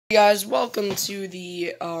Hey guys, welcome to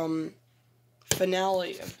the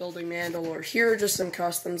finale of building Mandalore. Here are just some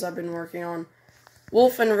customs I've been working on.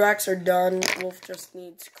 Wolf and Rex are done. Wolf just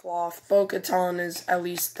needs cloth. Bo-Katan is at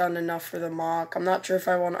least done enough for the mock. I'm not sure if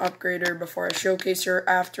I want to upgrade her before I showcase her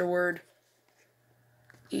afterward.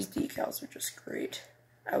 These decals are just great.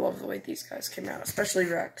 I love the way these guys came out, especially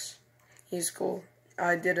Rex. He's cool.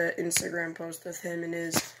 I did an Instagram post with him in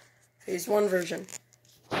his Phase 1 version.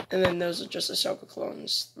 And then those are just Ahsoka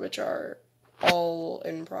clones, which are all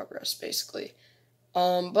in progress, basically.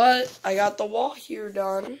 But I got the wall here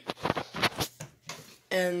done.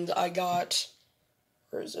 And I got...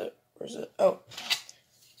 Where is it? Oh.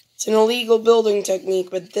 It's an illegal building technique,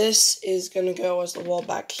 but this is going to go as the wall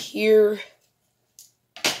back here.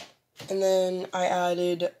 And then I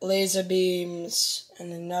added laser beams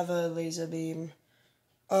and another laser beam.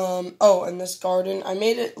 Oh, and this garden, I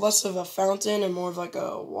made it less of a fountain and more of like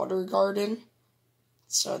a water garden.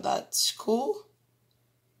 So that's cool.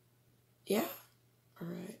 Yeah.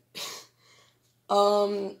 Alright.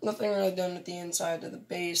 Nothing really done with the inside of the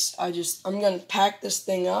base. I'm gonna pack this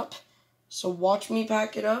thing up. So watch me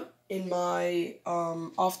pack it up in my,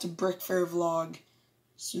 Off to Brick Fair vlog.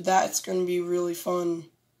 So that's gonna be really fun.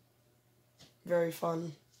 Very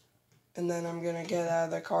fun. And then I'm gonna get out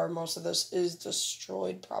of the car. Most of this is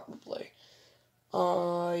destroyed, probably.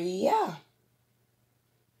 Yeah.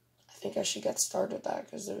 I think I should get started with that,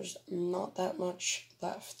 because there's not that much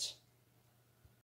left.